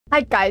Hi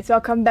guys,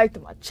 welcome back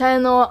to my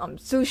channel. I'm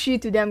Sushi.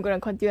 Today I'm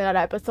gonna continue another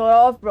episode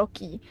of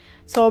Roki.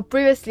 So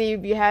previously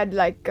we had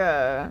like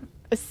a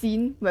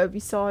scene where we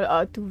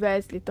saw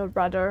Tuve's little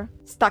brother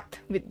stuck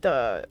with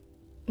the...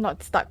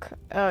 not stuck.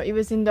 It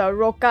was in the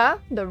Roka,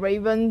 the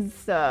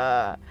raven's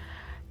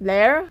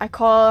lair. I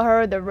call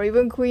her the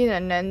Raven Queen,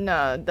 and then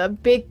the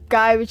big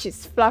guy which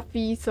is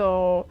Fluffy.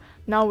 So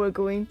now we're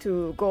going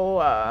to go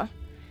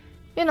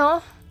you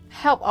know,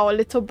 help our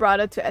little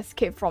brother to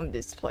escape from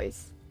this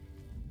place.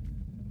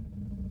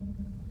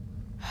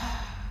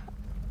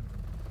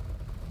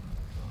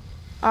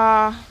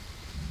 That's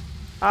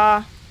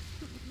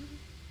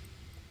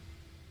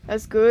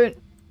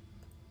good.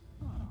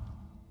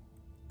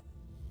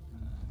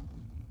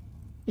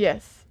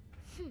 Yes.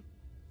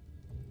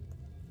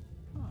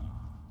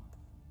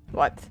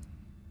 What?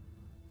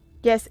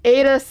 Yes,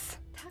 aid us.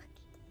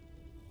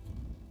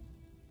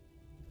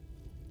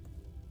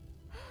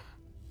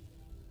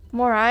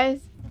 More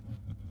eyes?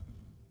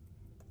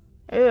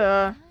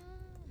 Yeah.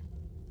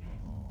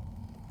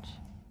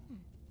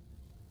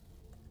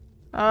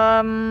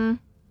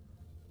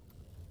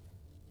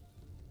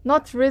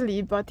 Not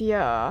really, but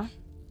yeah.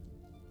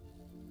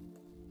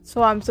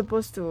 So I'm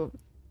supposed to...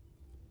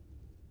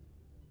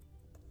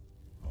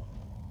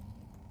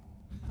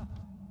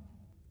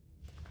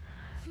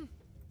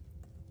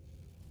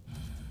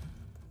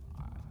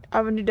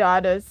 I will need the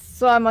others.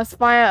 So I must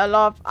find a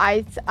lot of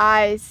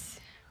eyes.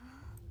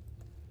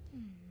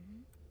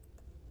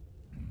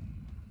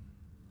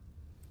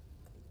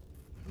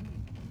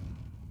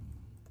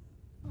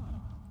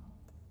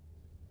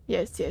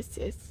 Yes.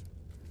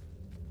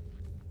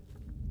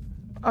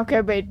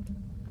 Okay, wait.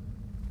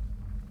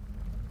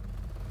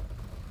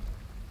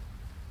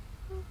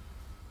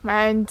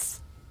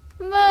 Mine's...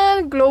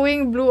 Man,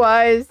 glowing blue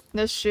eyes.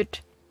 This shit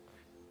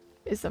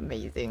is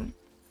amazing.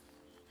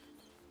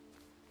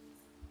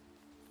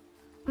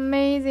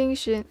 Amazing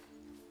shit.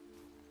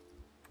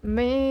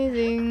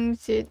 Amazing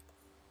shit.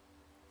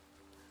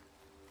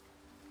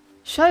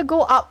 Should I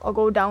go up or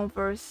go down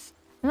first?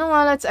 You know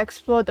what? Let's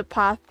explore the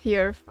path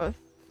here first.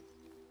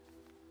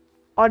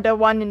 Or the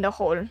one in the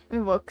hole. It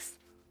works.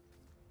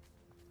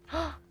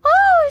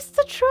 Oh, it's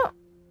the true.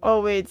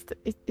 Oh wait,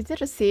 is it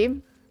the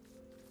same?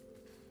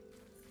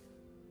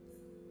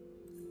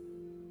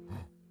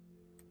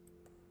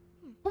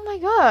 Oh my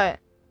god.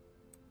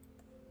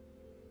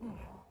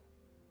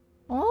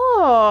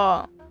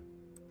 Oh,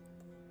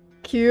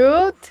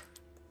 cute.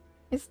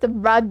 It's the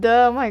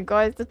brother. Oh my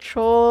god, it's the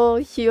troll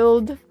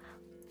healed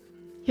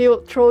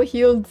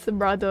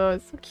brother.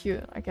 It's so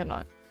cute. I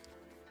cannot.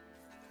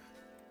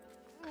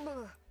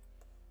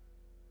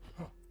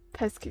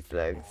 Pesky's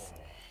legs.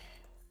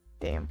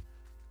 Damn.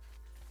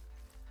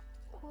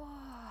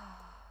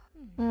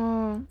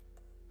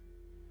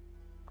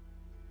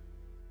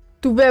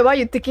 Too bad. Why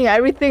you taking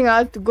everything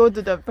to go to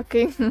the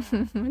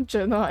fucking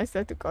journal? I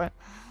swear to God.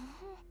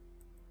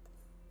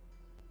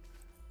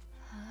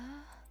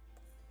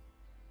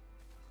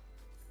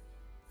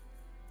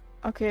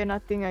 Okay,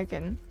 nothing I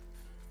can...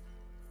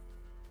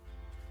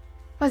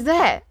 What's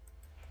that?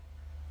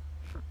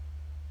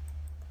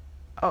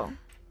 Oh.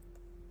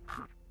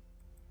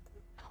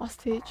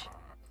 Hostage.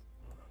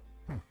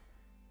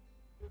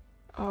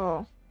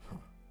 Oh.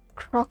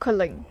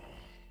 Crocoling.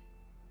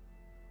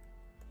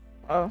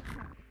 Oh.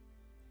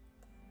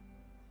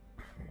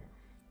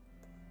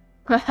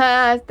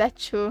 Haha,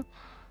 that's true.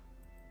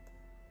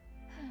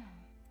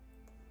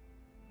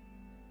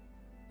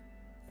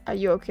 Are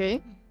you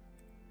okay?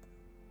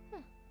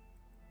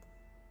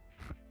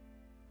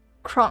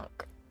 Crunk.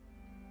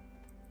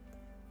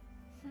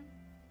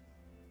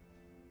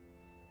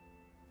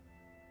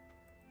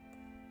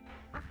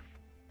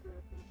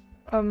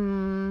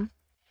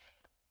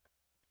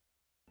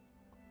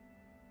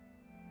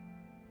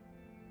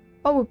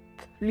 Oh,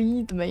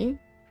 please me.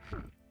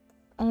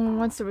 Oh,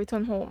 wants to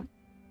return home.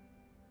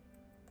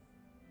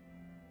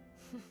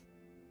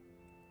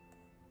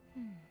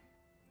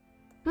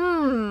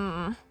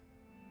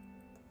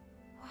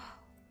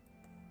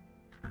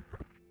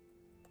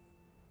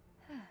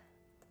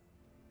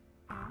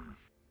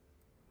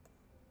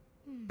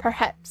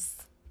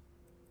 Perhaps.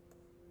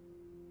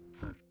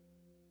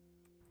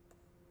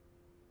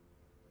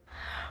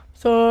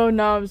 So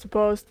now I'm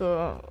supposed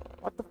to...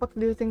 What the fuck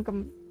do you think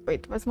I'm...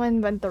 Wait, what's my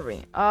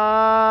inventory?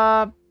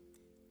 Can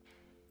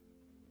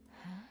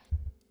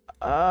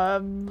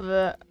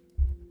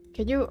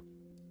you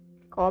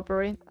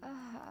cooperate?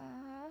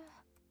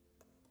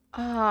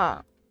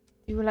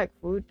 You like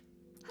food?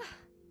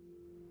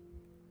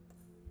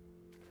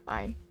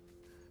 Fine.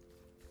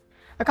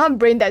 I can't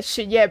brain that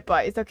shit yet,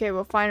 but it's okay.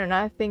 We'll find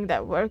another thing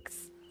that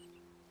works.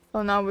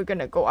 So now we're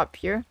gonna go up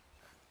here.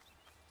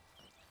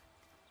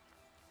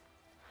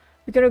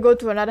 We're gonna go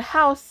to another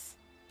house.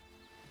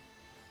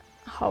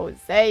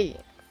 Jose.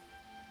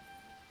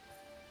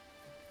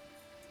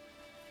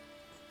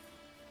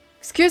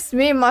 Excuse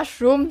me,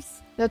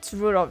 mushrooms. That's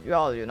rude of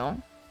y'all, you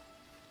know.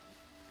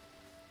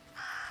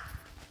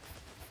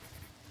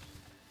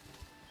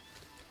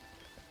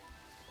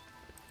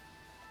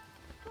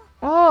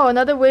 Oh,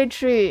 another way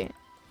tree.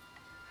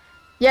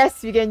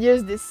 Yes, we can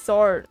use this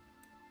sword.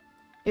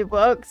 It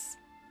works.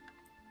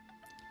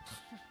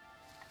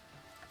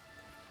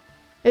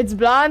 It's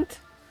blunt.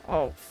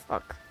 Oh,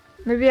 fuck.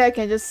 Maybe I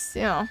can just,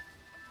 you know...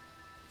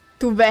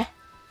 Tuve.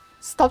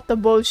 Stop the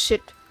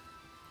bullshit.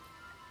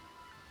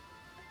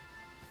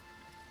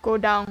 Go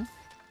down.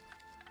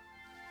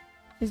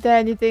 Is there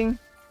anything?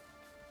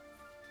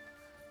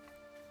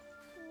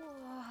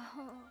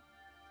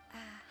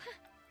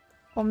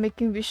 For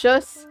making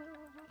wishes?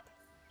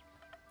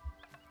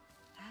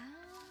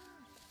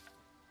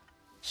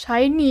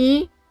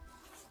 Shiny?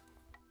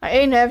 I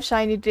ain't have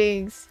shiny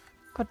things.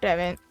 God damn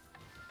it.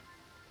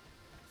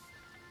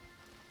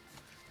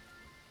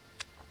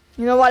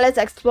 You know what? Let's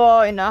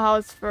explore in our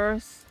house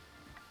first.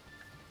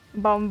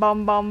 Bum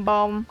bum bum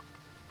bum.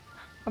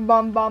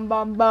 Bum bum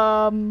bum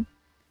bum.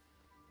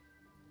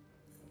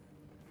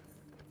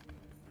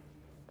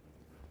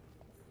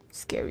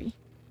 Scary.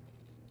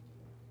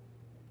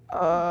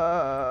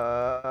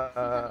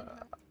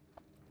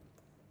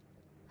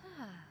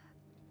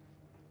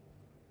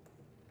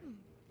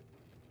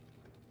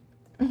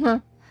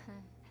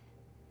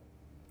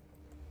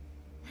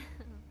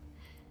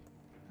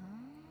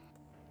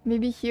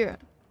 Maybe here.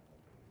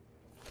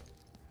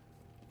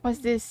 What's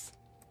this?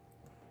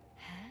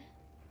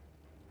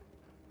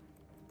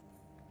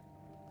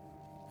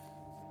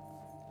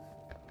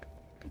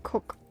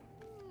 Cook.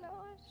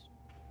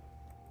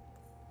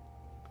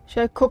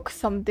 Should I cook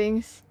some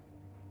things?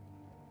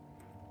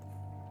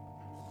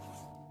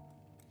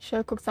 Should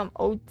I cook some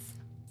oats?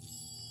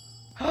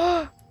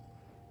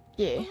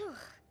 Yeah.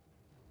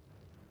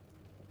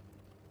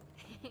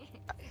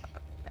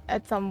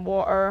 Add some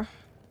water.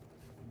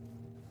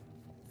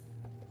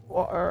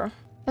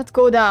 Let's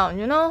go down,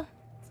 you know?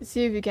 To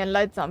see if we can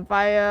light some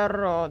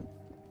fire or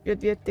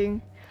weird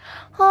thing.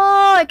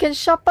 Oh, I can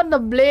sharpen the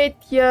blade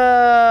here.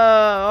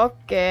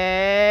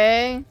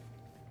 Okay.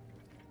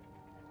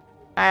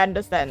 I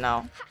understand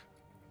now.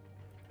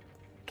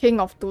 King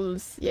of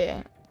tools,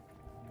 yeah.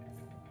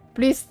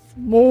 Please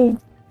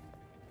move.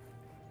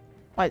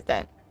 What is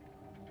that?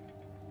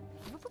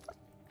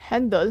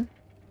 Handle?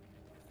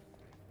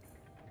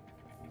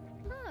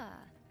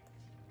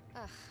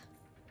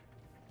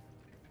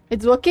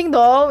 It's working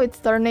though, it's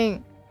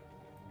turning.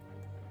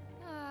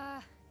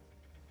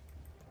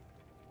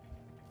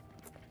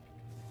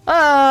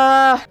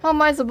 How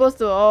am I supposed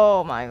to?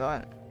 Oh my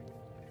god.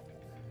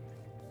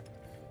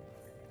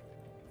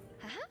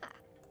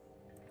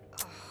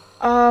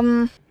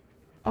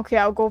 Okay,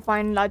 I'll go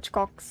find large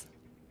cogs.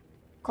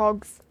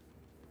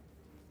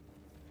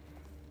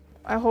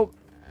 I hope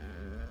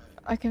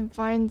I can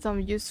find some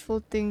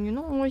useful thing. You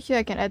know, over here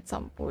I can add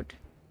some wood.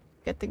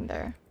 Getting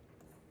there.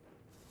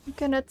 You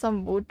can add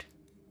some wood.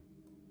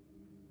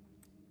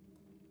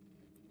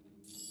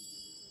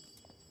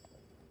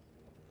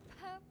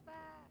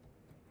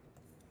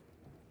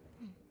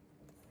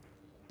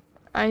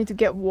 I need to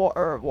get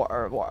water,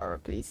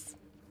 please.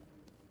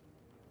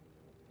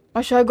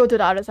 Or should I go to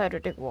the other side to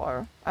take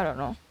water? I don't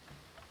know.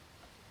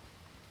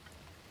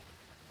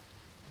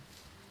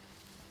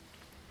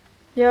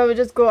 Yeah, we'll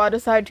just go other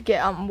side to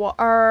get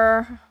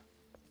water.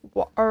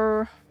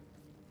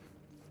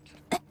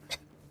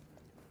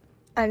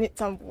 I need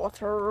some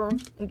water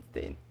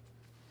instead.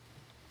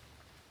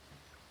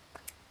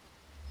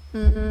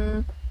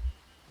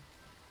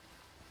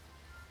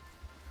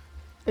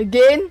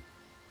 Again?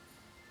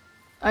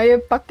 Are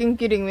you fucking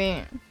kidding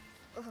me?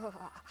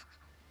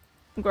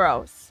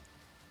 Gross.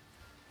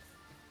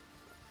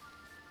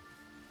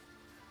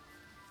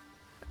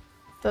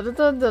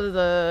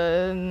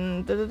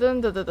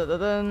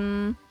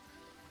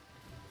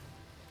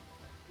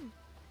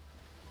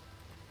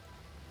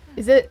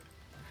 Is it?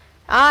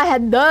 Ah,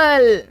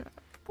 handle!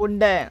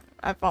 Bunda.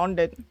 I found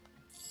it.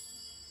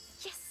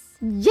 Yes!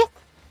 Yes!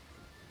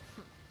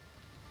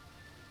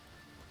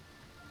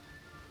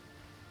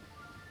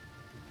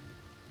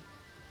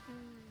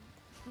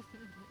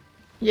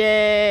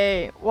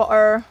 Yay!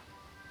 Water.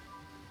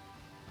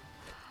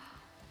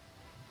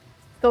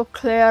 So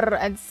clear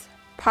and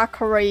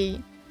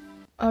sparkly.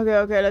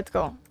 Okay, let's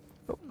go.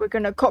 We're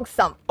gonna cook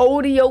some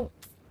audio.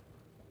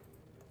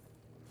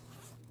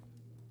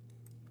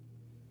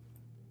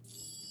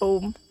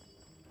 Boom.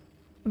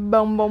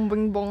 Boom, boom,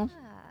 bing, boom.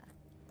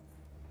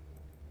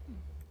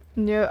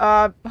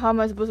 Yeah, how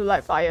am I supposed to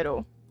light fire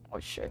though? Oh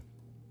shit.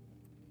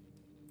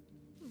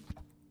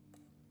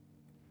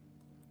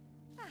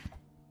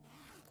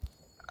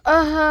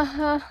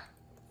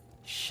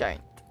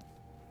 Shit.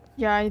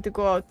 Yeah, I need to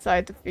go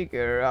outside to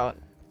figure it out.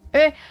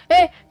 Hey!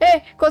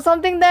 Got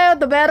something there at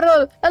the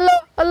barrel!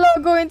 Hello!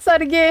 Go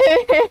inside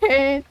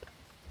again!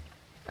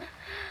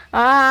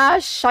 Ah,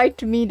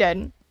 shite me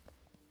then.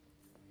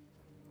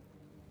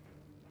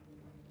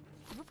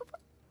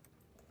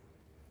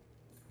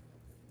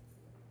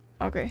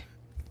 Okay.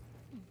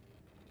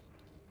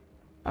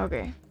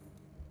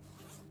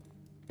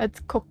 Let's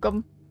cook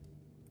them.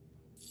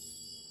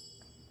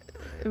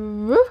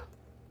 Woohoo!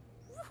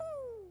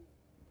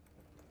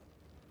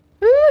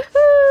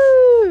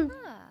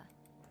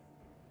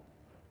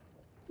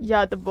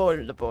 Yeah, the bowl.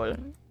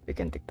 We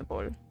can take the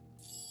ball.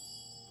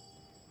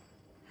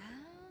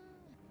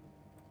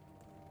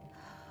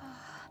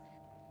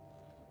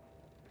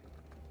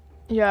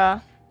 Yeah.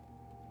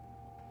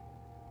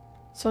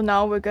 So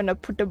now we're gonna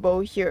put the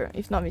bow here,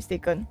 if not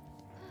mistaken.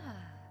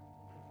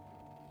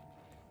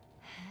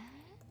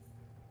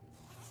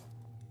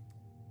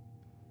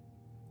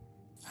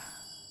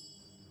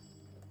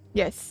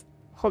 Yes.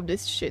 Hope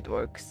this shit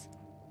works.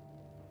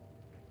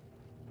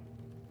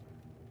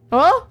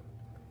 Oh?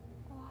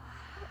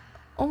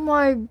 Oh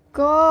my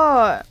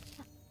god.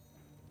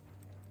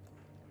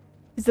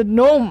 It's a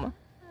gnome.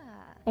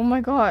 Oh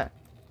my god.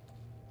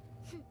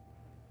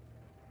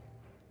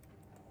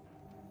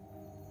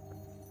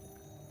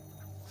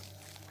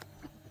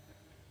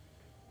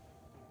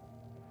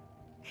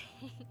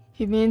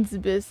 He means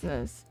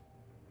business.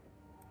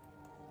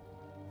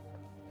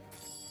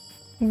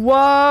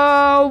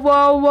 Whoa,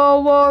 whoa, whoa,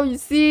 whoa. You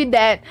see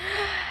that?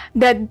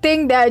 That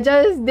thing that I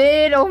just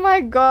did? Oh my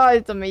god,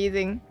 it's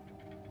amazing.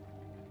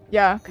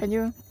 Yeah, can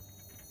you?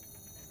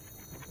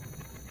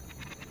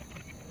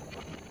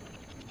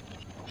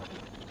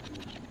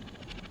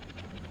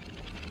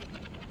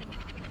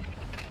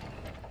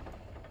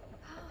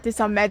 This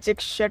is magic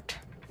shit.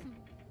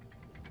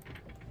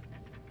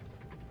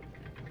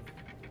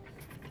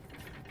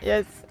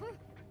 Yes.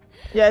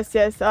 Yes,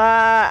 yes.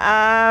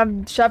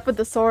 Sharpen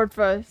the sword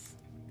first.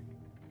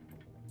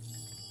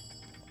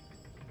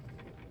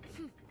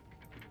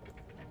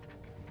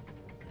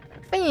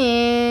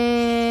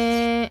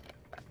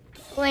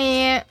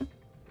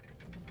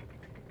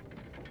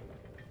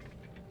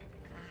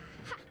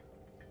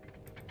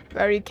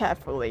 Very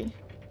carefully.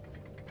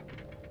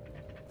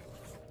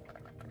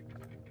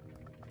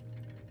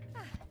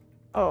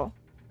 Oh.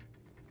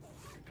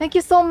 Thank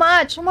you so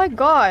much. Oh my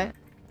god.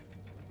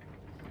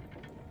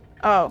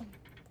 Oh.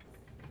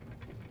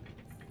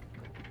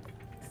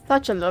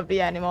 Such a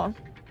lovely animal.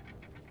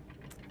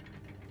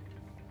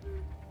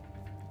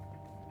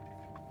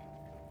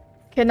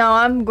 Okay, now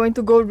I'm going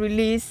to go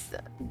release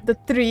the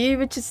tree,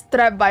 which is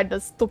trapped by the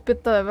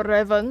stupid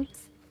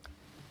ravens.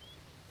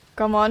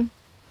 Come on.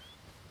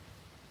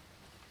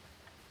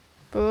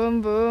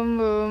 Boom, boom,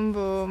 boom,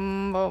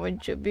 boom, boom,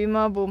 it should be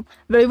my boom.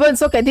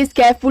 Ravens, look at this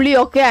carefully,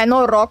 okay? I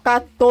know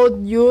Roka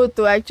told you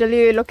to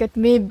actually look at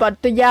me, but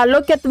yeah,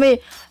 look at me.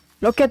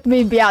 Look at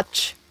me,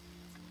 biatch.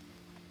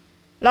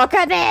 Look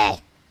at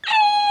me!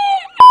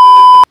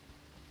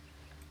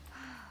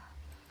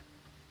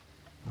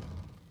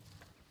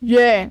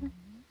 Yeah.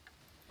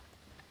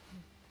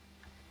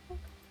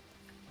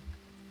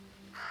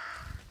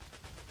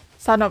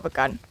 Son of a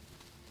gun.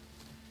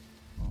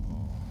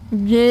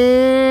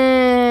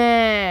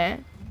 Yeah.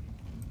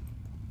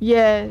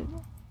 Yeah.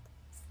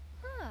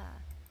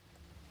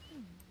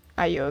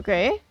 Are you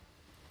okay?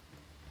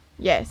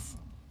 Yes.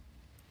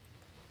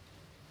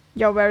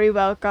 You're very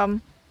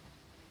welcome.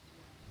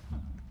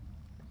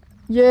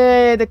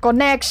 Yeah, the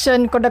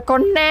connection. The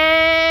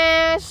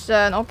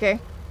connection. Okay.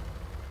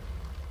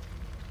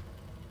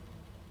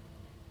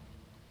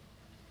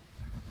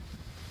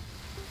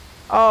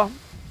 Oh.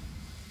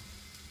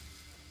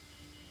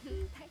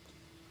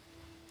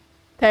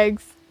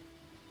 Thanks.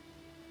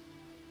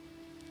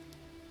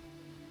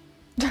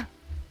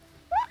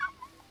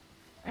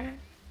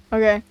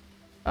 Okay.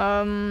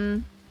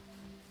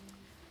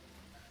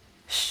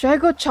 Should I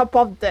go chop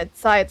off that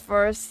side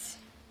first?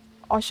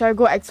 Or should I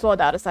go explore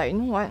the other side? You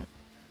know what?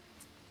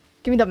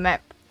 Give me the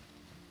map.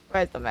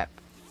 Where's the map?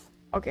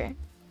 Okay.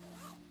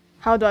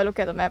 How do I look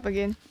at the map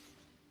again?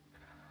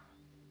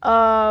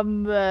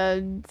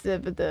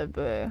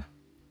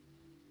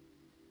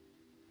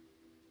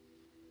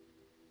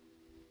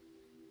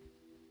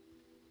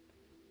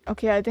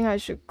 Okay, I think I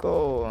should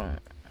go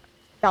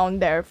down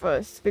there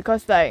first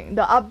because like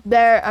the up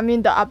there,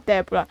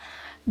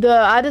 the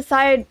other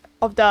side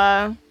of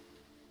the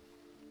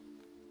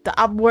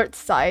upward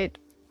side,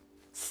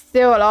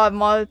 still a lot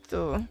more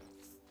to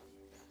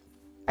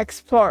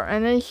explore,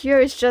 and then here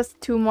is just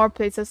 2 more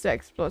places to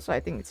explore, so I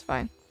think it's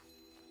fine.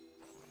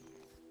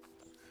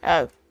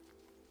 Oh,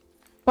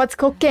 what's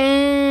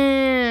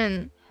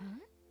cooking?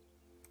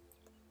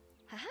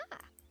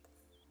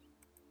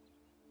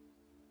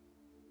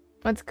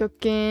 What's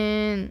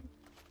cooking?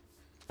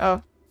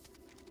 Oh.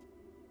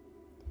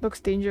 Looks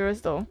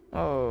dangerous though.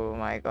 Oh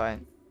my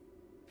god.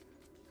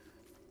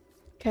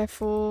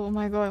 Careful. Oh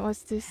my god,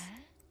 what's this?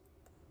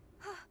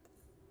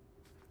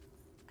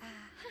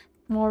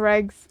 More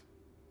rags.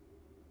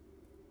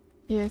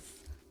 Yes.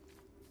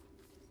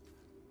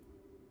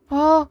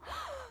 Oh.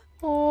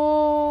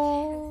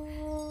 Oh.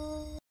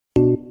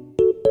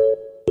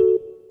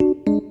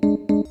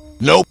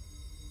 Nope.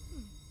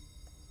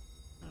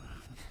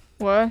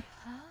 What?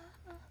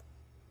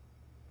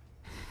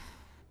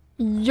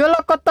 Yule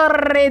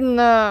kotorin.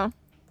 Oh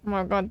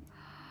my god.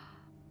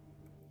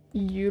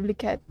 Yule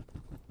cat.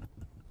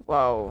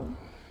 Wow.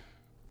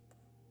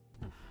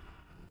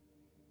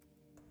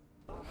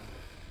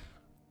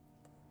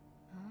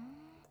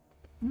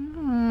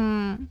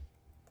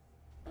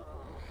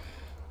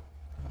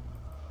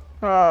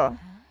 Oh.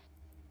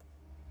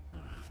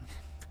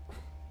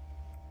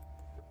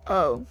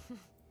 Oh.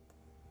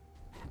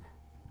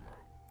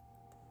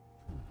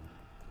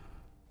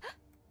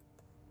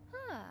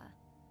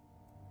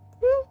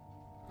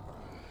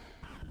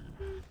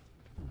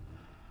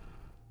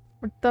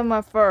 Return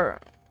my fur.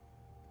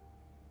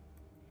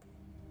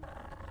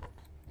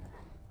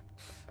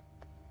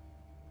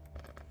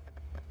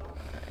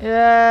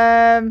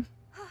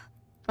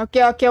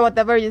 Okay,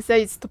 whatever you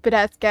say, stupid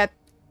ass cat.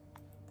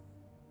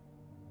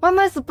 What am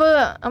I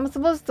supposed? I'm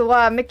supposed to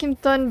what? Make him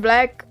turn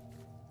black?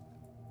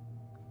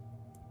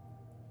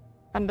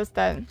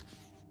 Understand.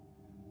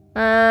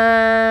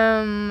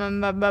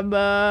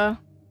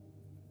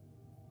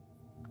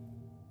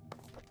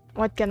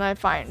 What can I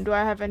find? Do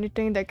I have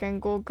anything that can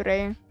go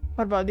gray?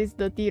 What about this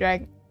dirty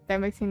rag that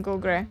makes him go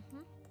gray?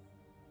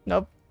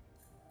 Nope.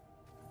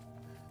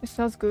 It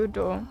smells good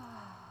though.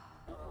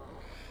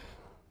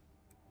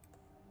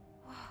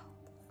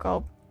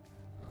 Gulp.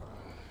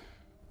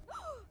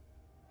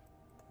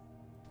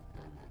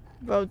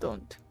 Well,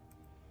 don't.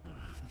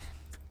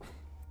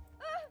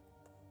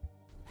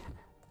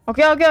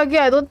 Okay,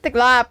 I don't take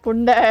lap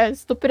on that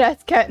stupid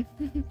ass cat.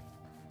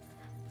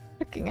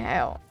 Freaking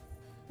hell.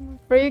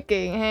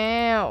 Freaking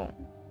hell.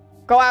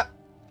 Go up.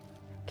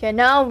 Okay,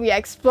 now we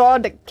explore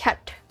the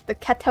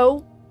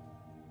kettle.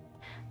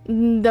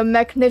 The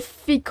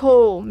magnificent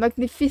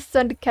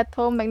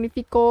kettle,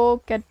 magnifico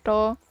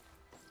kettle.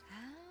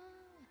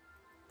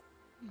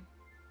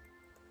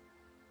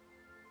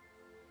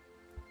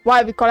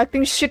 Why are we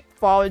collecting shit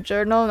for our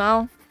journal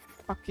now?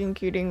 Fucking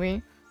kidding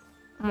me.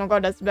 Oh my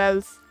god, that's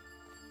bells.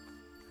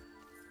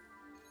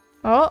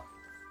 Oh.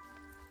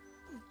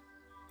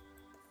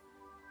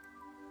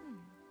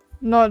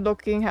 Not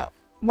looking help.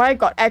 Why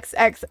got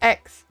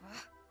XXX?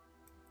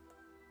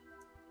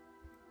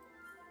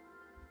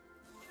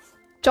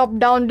 Chop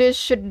down this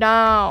shit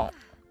now.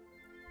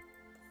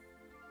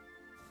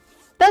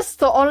 That's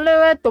the only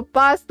way to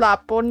pass la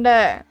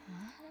ponde.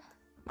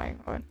 My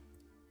god.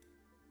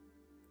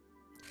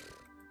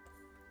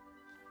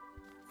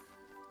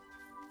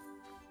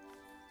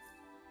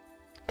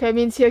 Okay,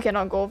 means here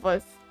cannot go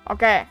first.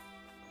 Okay.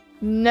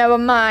 Never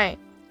mind.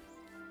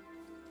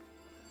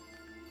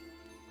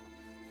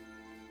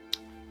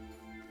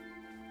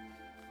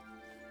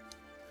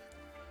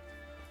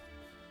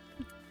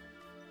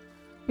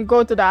 We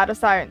go to the other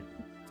side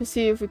to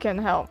see if we can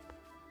help.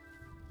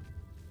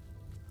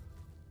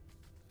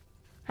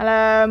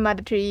 Hello,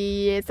 mother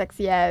tree,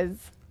 sexy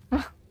as.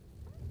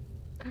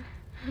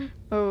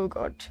 Oh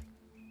god.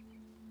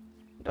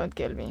 Don't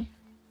kill me.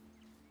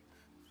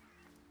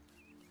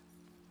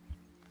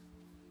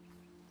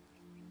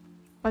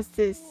 What's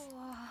this?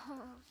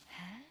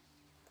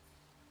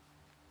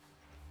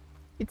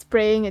 It's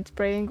praying,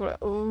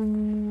 oh,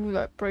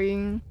 like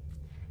praying.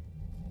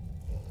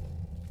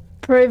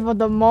 Pray for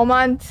the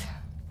moment.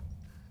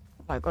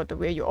 Oh my god, the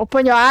way you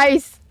open your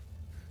eyes!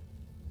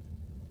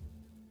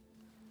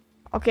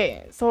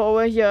 Okay, so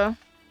over here.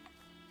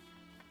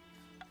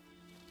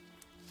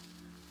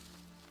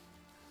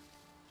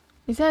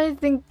 Is there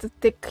anything to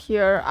take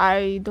here?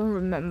 I don't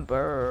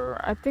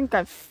remember. I think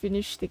I've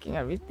finished taking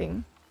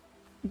everything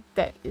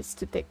that is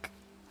to take.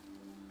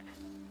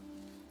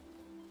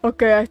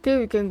 Okay, I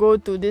think we can go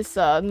to this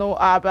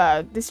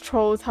this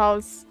troll's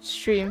house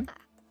stream.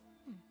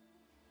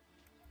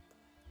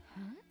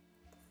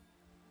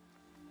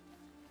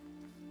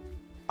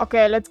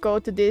 Okay, let's go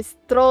to this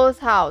troll's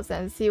house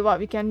and see what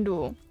we can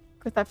do.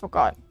 Because I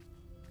forgot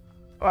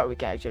what we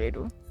can actually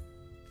do.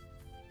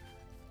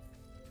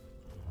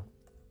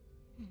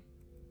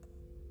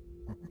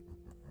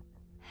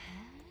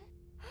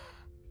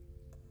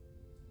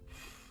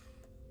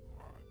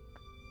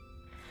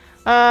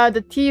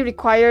 The tea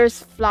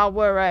requires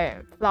flour,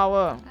 right?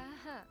 Flour.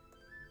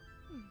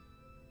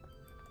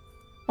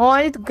 Oh,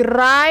 I need to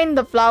grind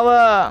the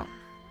flour.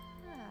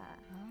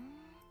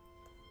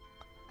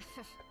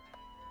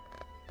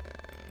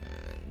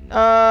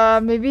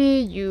 Maybe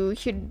you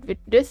hit with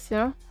this, you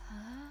know?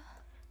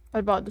 What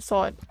about the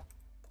sword?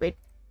 Wait.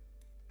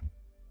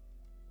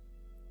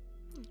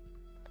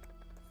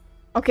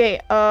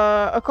 Okay,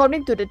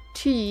 according to the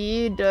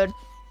tea...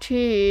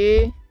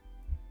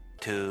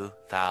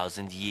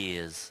 2,000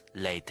 years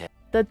later.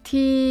 The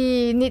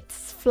tea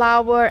needs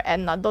flour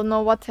and I don't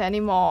know what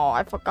anymore.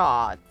 I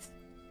forgot.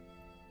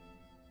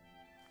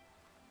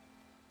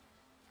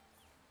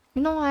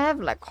 You know, I have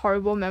like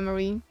horrible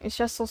memory. It's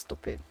just so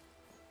stupid.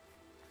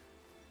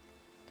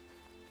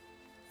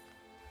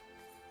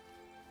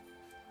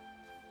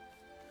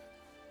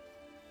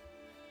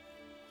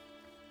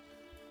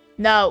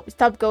 No,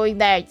 stop going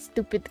there, you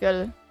stupid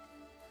girl.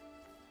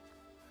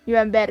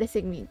 You're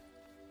embarrassing me.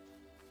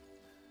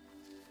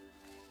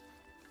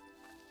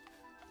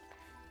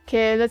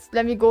 Okay,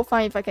 let me go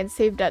find if I can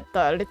save that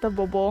little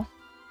bobo.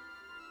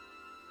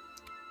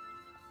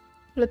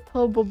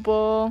 Little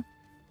bobo.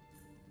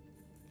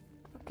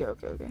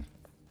 Okay.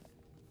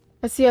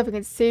 Let's see if I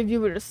can save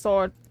you with a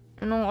sword.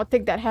 No, I'll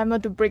take that hammer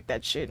to break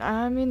that shit.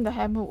 I mean, the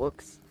hammer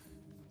works.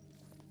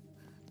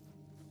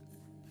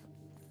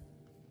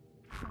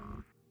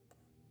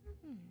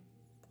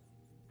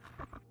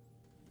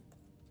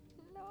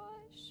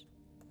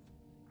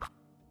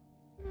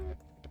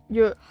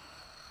 You...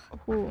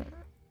 Who?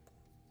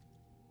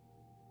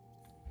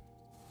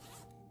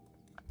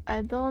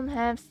 I don't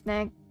have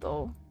snack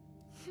though.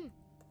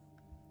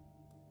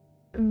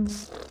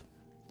 There's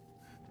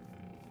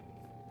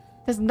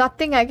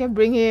nothing I can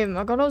bring him.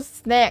 I got no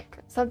snack.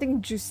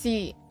 Something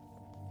juicy.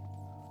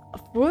 A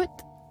fruit?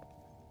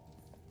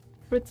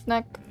 Fruit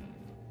snack.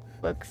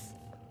 Works.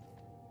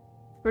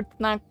 Fruit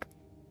snack.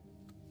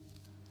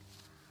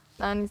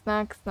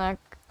 Snack.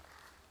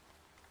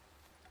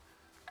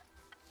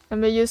 Let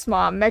me use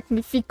my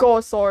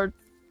Magnifico sword.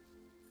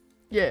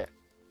 Yeah.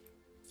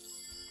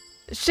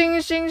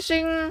 Shing.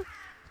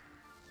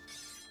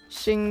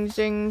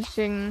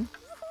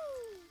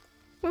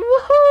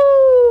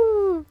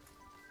 Woohoo!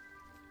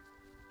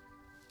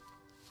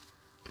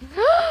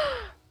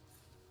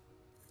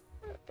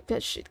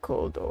 That shit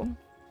cold though.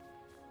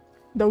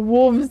 The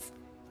wolves.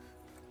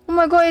 Oh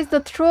my god, it's the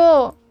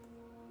troll.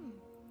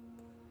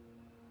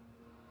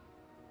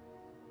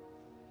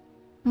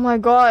 Oh my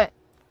god.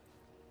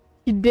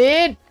 He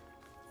did?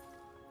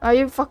 Are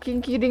you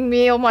fucking kidding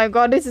me? Oh my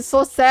god, this is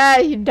so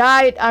sad. He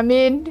died. I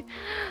mean...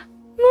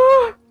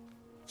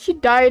 He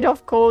died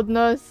of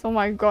coldness. Oh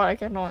my god, I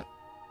cannot.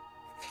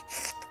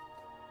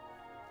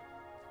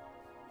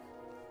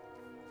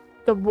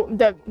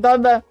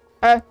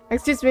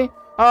 Excuse me.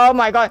 Oh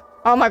my god.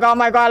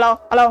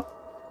 Hello.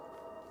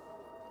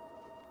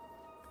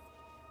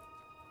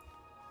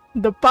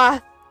 The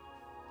path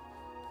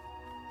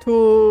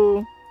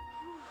to...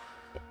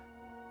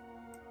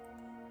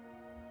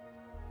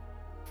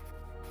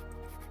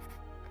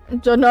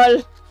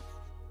 Journal.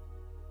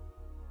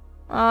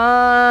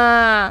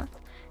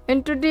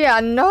 Into the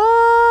unknown.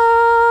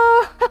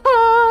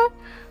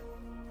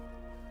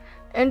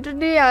 Into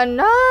the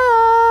unknown.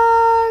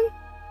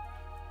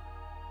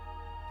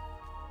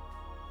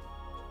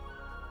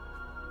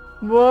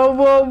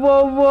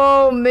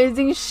 Whoa.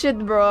 Amazing shit,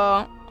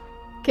 bro.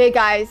 Okay,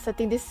 guys, I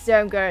think this is where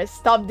I'm gonna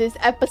stop this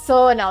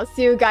episode, and I'll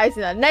see you guys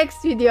in the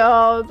next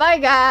video. Bye,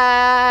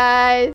 guys.